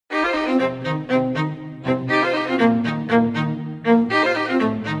This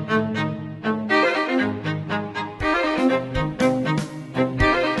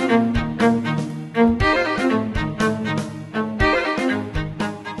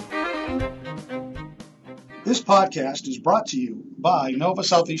podcast is brought to you by Nova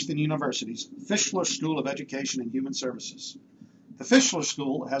Southeastern University's Fischler School of Education and Human Services. The Fischler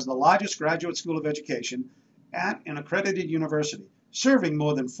School has the largest graduate school of education at an accredited university, serving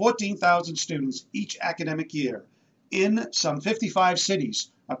more than 14,000 students each academic year in some 55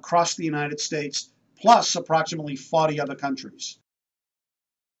 cities across the United States, plus approximately 40 other countries.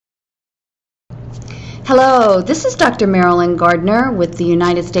 Hello, this is Dr. Marilyn Gardner with the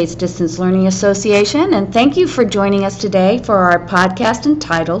United States Distance Learning Association, and thank you for joining us today for our podcast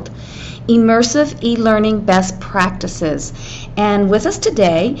entitled Immersive E-Learning Best Practices. And with us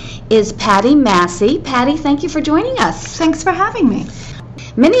today is Patty Massey. Patty, thank you for joining us. Thanks for having me.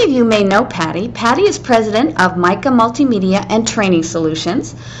 Many of you may know Patty. Patty is president of MICA Multimedia and Training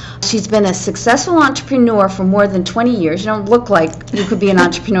Solutions. She's been a successful entrepreneur for more than 20 years. You don't look like you could be an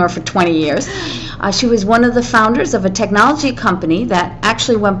entrepreneur for 20 years. She was one of the founders of a technology company that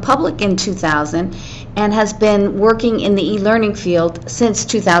actually went public in 2000 and has been working in the e-learning field since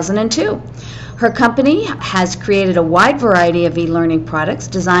 2002. Her company has created a wide variety of e-learning products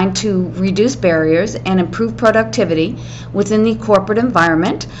designed to reduce barriers and improve productivity within the corporate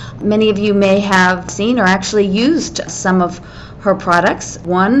environment. Many of you may have seen or actually used some of her products.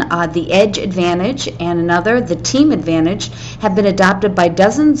 One, the Edge Advantage, and another, the Team Advantage, have been adopted by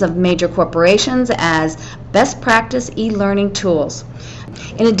dozens of major corporations as best practice e-learning tools.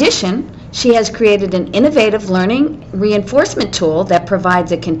 In addition, she has created an innovative learning reinforcement tool that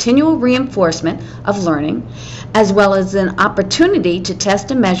provides a continual reinforcement of learning, as well as an opportunity to test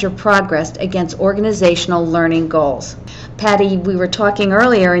and measure progress against organizational learning goals. Patty, we were talking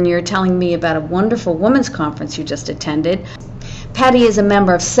earlier and you were telling me about a wonderful women's conference you just attended. Patty is a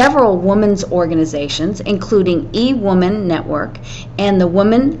member of several women's organizations, including E-Woman Network and the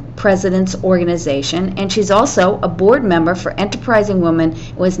Women Presidents Organization, and she's also a board member for Enterprising Women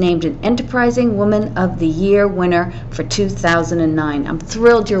and was named an Enterprising Woman of the Year winner for 2009. I'm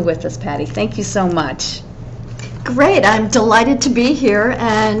thrilled you're with us, Patty. Thank you so much. Great. I'm delighted to be here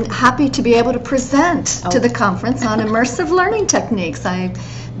and happy to be able to present to the conference on immersive learning techniques. I've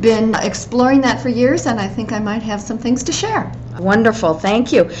been exploring that for years, and I think I might have some things to share. Wonderful.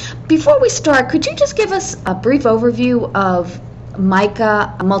 Thank you. Before we start, could you just give us a brief overview of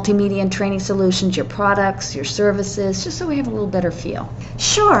MICA Multimedia and Training Solutions, your products, your services, just so we have a little better feel?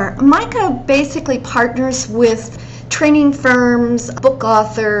 Sure. MICA basically partners with training firms, book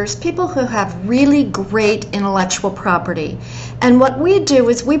authors, people who have really great intellectual property. And what we do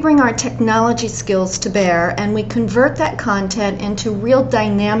is we bring our technology skills to bear and we convert that content into real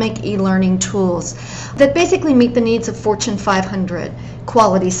dynamic e-learning tools that basically meet the needs of Fortune 500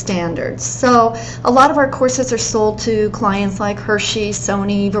 quality standards. So a lot of our courses are sold to clients like Hershey,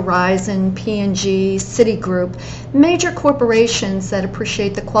 Sony, Verizon, P&G, Citigroup, major corporations that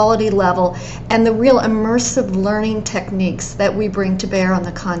appreciate the quality level and the real immersive learning techniques that we bring to bear on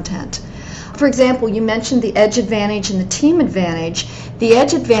the content. For example, you mentioned the Edge Advantage and the Team Advantage. The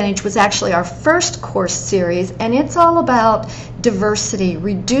Edge Advantage was actually our first course series, and it's all about diversity,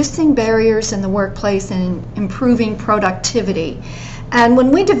 reducing barriers in the workplace and improving productivity. And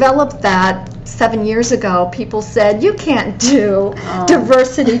when we developed that 7 years ago, people said, you can't do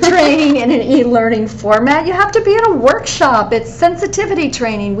diversity training in an e-learning format. You have to be in a workshop. It's sensitivity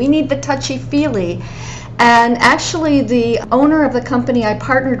training. We need the touchy-feely. And actually, the owner of the company I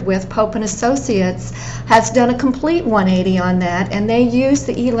partnered with, Pope & Associates, has done a complete 180 on that, and they use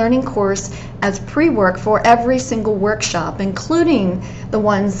the e-learning course as pre-work for every single workshop, including the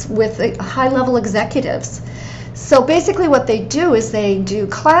ones with high-level executives. So basically what they do is they do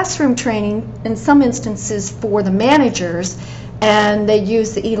classroom training, in some instances for the managers, and they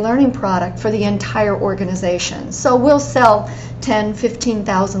use the e-learning product for the entire organization. So we'll sell 10,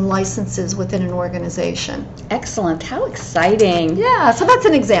 15,000 licenses within an organization. Excellent. How exciting. Yeah, so that's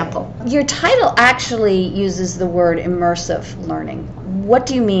an example. Your title actually uses the word immersive learning. What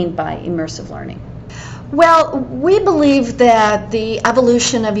do you mean by immersive learning? Well, we believe that the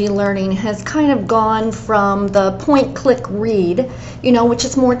evolution of e-learning has kind of gone from the point-click read, which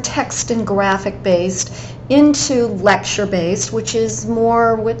is more text and graphic based, into lecture based, which is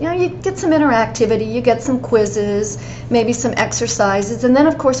more with, you get some interactivity, you get some quizzes, maybe some exercises, and then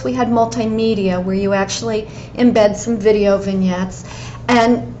of course we had multimedia where you actually embed some video vignettes.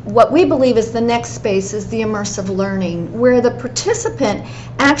 And what we believe is the next space is the immersive learning, where the participant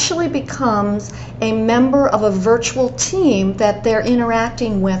actually becomes a member of a virtual team that they're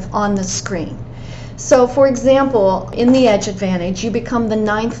interacting with on the screen. So, for example, in the Edge Advantage, you become the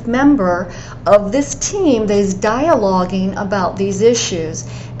 9th member of this team that is dialoguing about these issues.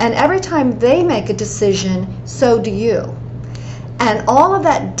 And every time they make a decision, so do you. And all of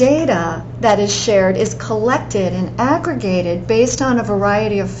that data that is shared is collected and aggregated based on a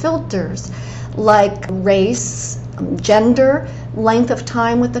variety of filters like race, gender, length of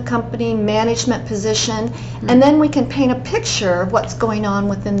time with the company, management position, and then we can paint a picture of what's going on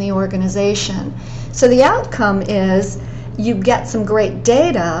within the organization. So the outcome is you get some great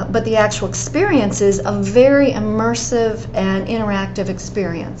data, but the actual experience is a very immersive and interactive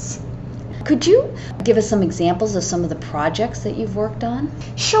experience. Could you give us some examples of some of the projects that you've worked on?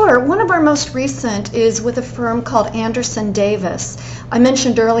 Sure. One of our most recent is with a firm called Anderson Davis. I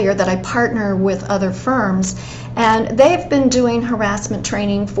mentioned earlier that I partner with other firms, and they've been doing harassment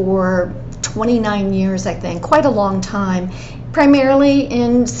training for 29 years, I think, quite a long time, primarily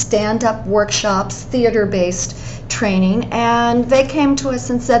in stand-up workshops, theater-based training, and they came to us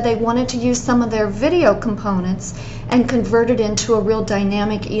and said they wanted to use some of their video components and convert it into a real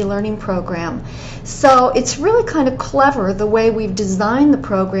dynamic e-learning program. So it's really kind of clever the way we've designed the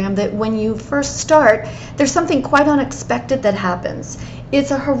program, that when you first start, there's something quite unexpected that happens.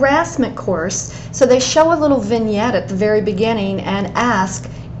 It's a harassment course, so they show a little vignette at the very beginning and ask,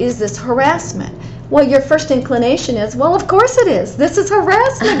 is this harassment? Well, your first inclination is, well, of course it is. This is a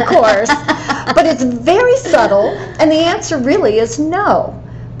harassment course. But it's very subtle, and the answer really is no.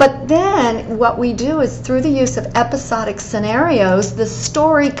 But then what we do is, through the use of episodic scenarios, the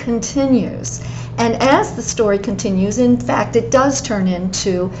story continues. And as the story continues, in fact, it does turn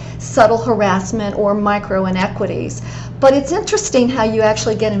into subtle harassment or micro inequities. But it's interesting how you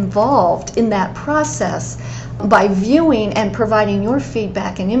actually get involved in that process by viewing and providing your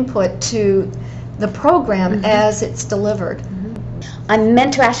feedback and input to the program as it's delivered. I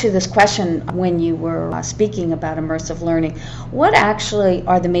meant to ask you this question when you were speaking about immersive learning. What actually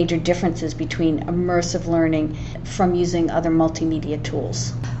are the major differences between immersive learning from using other multimedia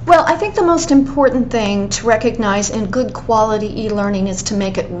tools? Well, I think the most important thing to recognize in good quality e-learning is to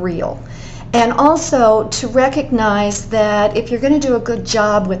make it real. And also to recognize that if you're going to do a good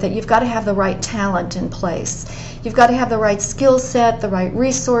job with it, you've got to have the right talent in place. You've got to have the right skill set, the right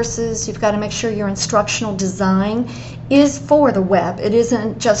resources. You've got to make sure your instructional design is for the web. It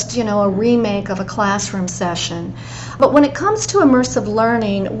isn't just, a remake of a classroom session. But when it comes to immersive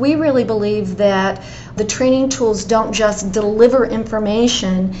learning, we really believe that the training tools don't just deliver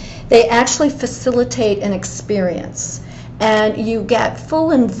information, they actually facilitate an experience. And you get full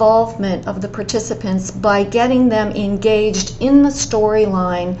involvement of the participants by getting them engaged in the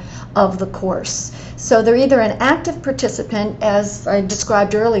storyline of the course. So they're either an active participant, as I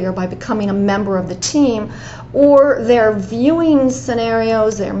described earlier, by becoming a member of the team, or they're viewing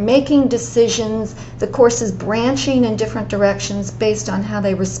scenarios, they're making decisions, the course is branching in different directions based on how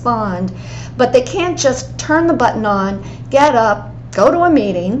they respond. But they can't just turn the button on, get up, go to a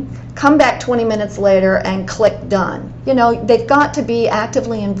meeting, come back 20 minutes later and click done. They've got to be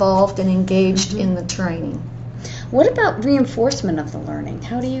actively involved and engaged in the training. What about reinforcement of the learning?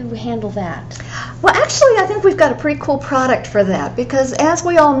 How do you handle that? Well, actually, I think we've got a pretty cool product for that, because as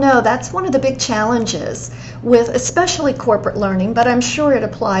we all know, that's one of the big challenges with especially corporate learning, but I'm sure it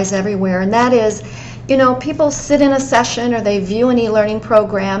applies everywhere, and that is, people sit in a session or they view an e-learning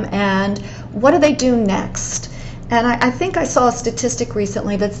program, and what do they do next? And I think I saw a statistic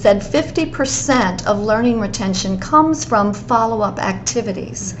recently that said 50% of learning retention comes from follow-up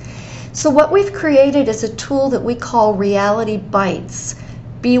activities. So what we've created is a tool that we call Reality Bites,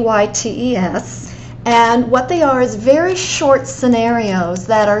 B-Y-T-E-S, and what they are is very short scenarios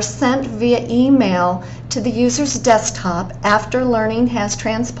that are sent via email to the user's desktop after learning has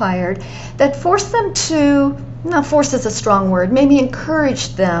transpired that force them to, force is a strong word, maybe encourage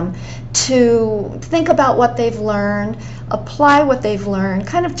them to think about what they've learned, apply what they've learned,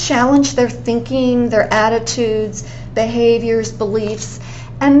 kind of challenge their thinking, their attitudes, behaviors, beliefs.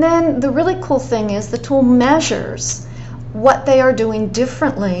 And then the really cool thing is the tool measures what they are doing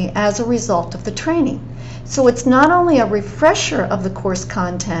differently as a result of the training. So it's not only a refresher of the course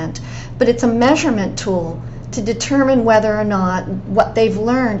content, but it's a measurement tool to determine whether or not what they've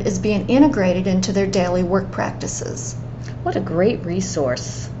learned is being integrated into their daily work practices. What a great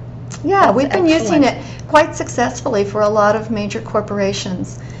resource. Yeah, That's we've been excellent. using it quite successfully for a lot of major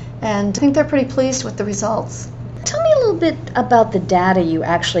corporations, and I think they're pretty pleased with the results. Tell me a little bit about the data you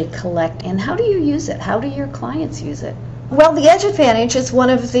actually collect and how do you use it? How do your clients use it? Well, the Edge Advantage is one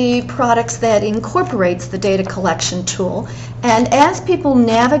of the products that incorporates the data collection tool. And as people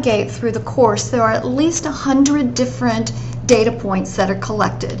navigate through the course, there are at least 100 different data points that are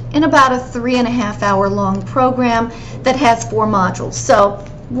collected in about a 3.5 hour long program that has 4 modules. So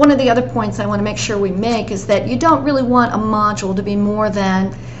one of the other points I want to make sure we make is that you don't really want a module to be more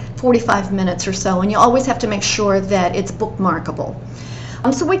than 45 minutes or so, and you always have to make sure that it's bookmarkable.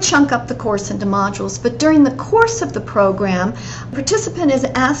 So we chunk up the course into modules, but during the course of the program, a participant is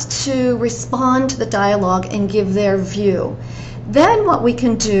asked to respond to the dialogue and give their view. Then what we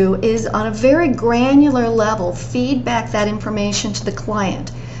can do is, on a very granular level, feed back that information to the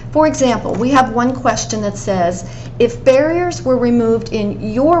client. For example, we have one question that says, if barriers were removed in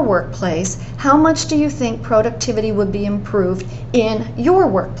your workplace, how much do you think productivity would be improved in your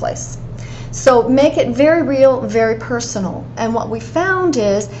workplace? So make it very real, very personal. And what we found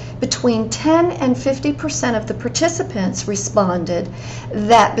is between 10 and 50% of the participants responded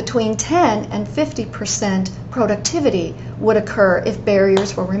that between 10 and 50% productivity would occur if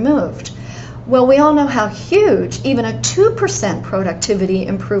barriers were removed. Well, we all know how huge even a 2% productivity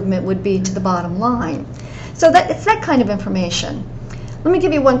improvement would be to the bottom line. So it's that kind of information. Let me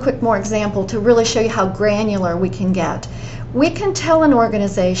give you one quick more example to really show you how granular we can get. We can tell an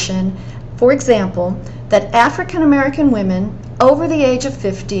organization, for example, that African American women over the age of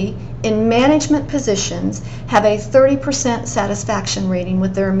 50 in management positions have a 30% satisfaction rating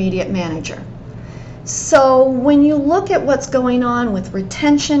with their immediate manager. So when you look at what's going on with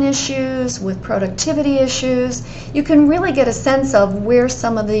retention issues, with productivity issues, you can really get a sense of where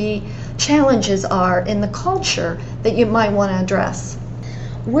some of the challenges are in the culture that you might want to address.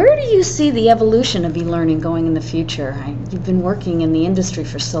 Where do you see the evolution of e-learning going in the future? You've been working in the industry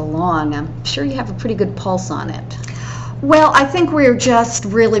for so long. I'm sure you have a pretty good pulse on it. Well, I think we're just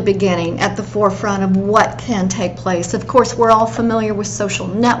really beginning at the forefront of what can take place. Of course, we're all familiar with social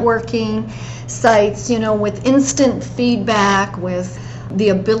networking sites, with instant feedback, with the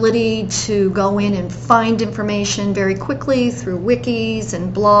ability to go in and find information very quickly through wikis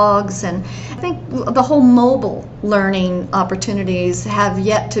and blogs. And I think the whole mobile learning opportunities have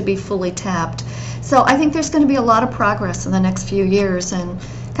yet to be fully tapped. So I think there's going to be a lot of progress in the next few years, and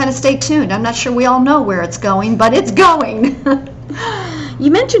kind of stay tuned. I'm not sure we all know where it's going, but it's going. You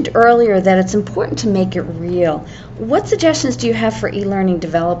mentioned earlier that it's important to make it real. What suggestions do you have for e-learning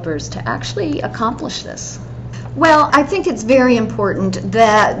developers to actually accomplish this? Well, I think it's very important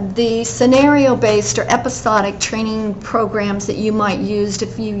that the scenario-based or episodic training programs that you might use,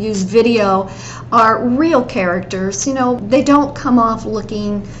 if you use video, are real characters. They don't come off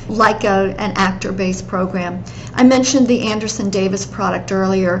looking like an actor-based program. I mentioned the Anderson Davis product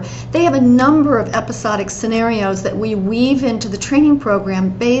earlier. They have a number of episodic scenarios that we weave into the training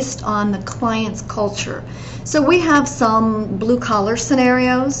program based on the client's culture. So we have some blue-collar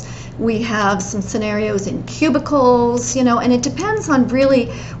scenarios. We have some scenarios in cubicles, and it depends on really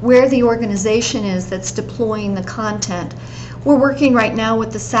where the organization is that's deploying the content. We're working right now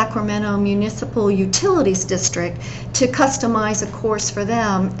with the Sacramento Municipal Utilities District to customize a course for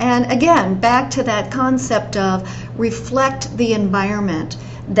them. And again, back to that concept of reflect the environment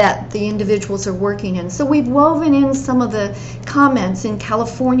that the individuals are working in. So we've woven in some of the comments. In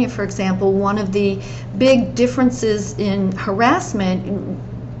California, for example, one of the big differences in harassment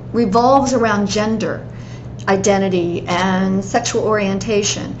revolves around gender identity and sexual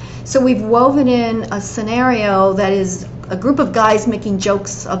orientation. So we've woven in a scenario that is a group of guys making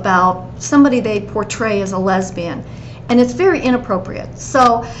jokes about somebody they portray as a lesbian, and it's very inappropriate.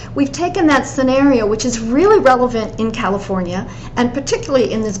 So we've taken that scenario, which is really relevant in California and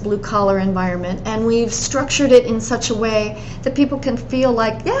particularly in this blue-collar environment, and we've structured it in such a way that people can feel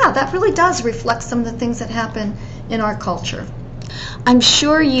like, yeah, that really does reflect some of the things that happen in our culture. I'm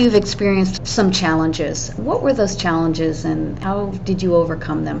sure you've experienced some challenges. What were those challenges and how did you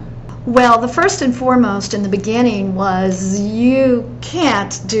overcome them? Well, the first and foremost in the beginning was you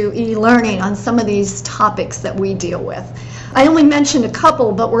can't do e-learning on some of these topics that we deal with. I only mentioned a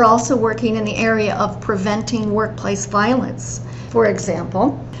couple, but we're also working in the area of preventing workplace violence. For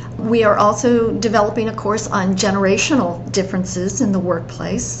example, we are also developing a course on generational differences in the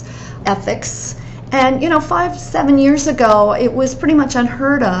workplace, ethics. And 5-7 years ago, it was pretty much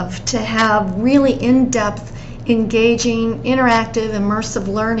unheard of to have really in-depth, engaging, interactive, immersive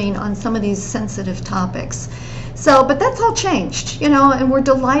learning on some of these sensitive topics. But that's all changed, and we're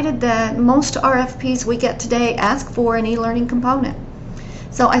delighted that most RFPs we get today ask for an e-learning component.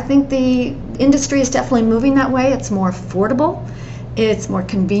 So I think the industry is definitely moving that way. It's more affordable. It's more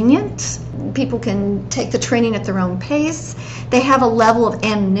convenient. People can take the training at their own pace. They have a level of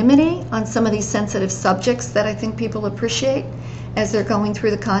anonymity on some of these sensitive subjects that I think people appreciate as they're going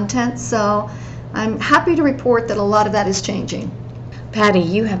through the content. So I'm happy to report that a lot of that is changing. Patty,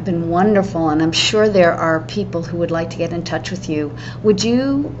 you have been wonderful, and I'm sure there are people who would like to get in touch with you. Would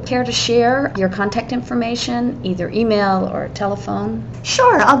you care to share your contact information, either email or telephone?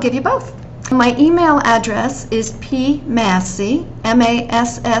 Sure, I'll give you both. My email address is pmassey,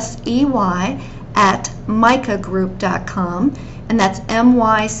 MASSEY, at micagroup.com, and that's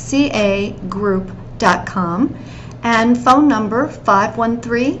MYCA group.com, and phone number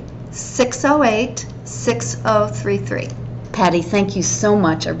 513-608-6033. Patty, thank you so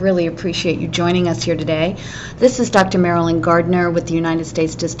much. I really appreciate you joining us here today. This is Dr. Marilyn Gardner with the United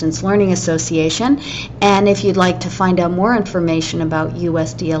States Distance Learning Association, and if you'd like to find out more information about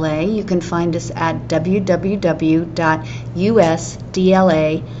USDLA, you can find us at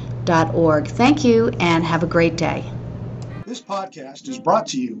www.usdla.org. Thank you, and have a great day. This podcast is brought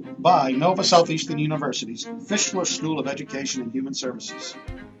to you by Nova Southeastern University's Fischler School of Education and Human Services.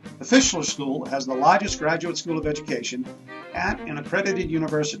 The Fischler School has the largest graduate school of education at an accredited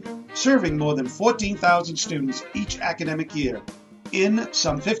university, serving more than 14,000 students each academic year in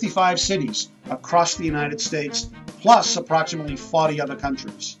some 55 cities across the United States, plus approximately 40 other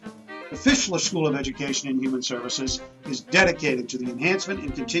countries. The Fischler School of Education and Human Services is dedicated to the enhancement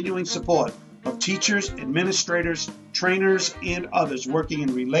and continuing support of teachers, administrators, trainers, and others working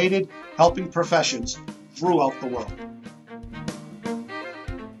in related helping professions throughout the world.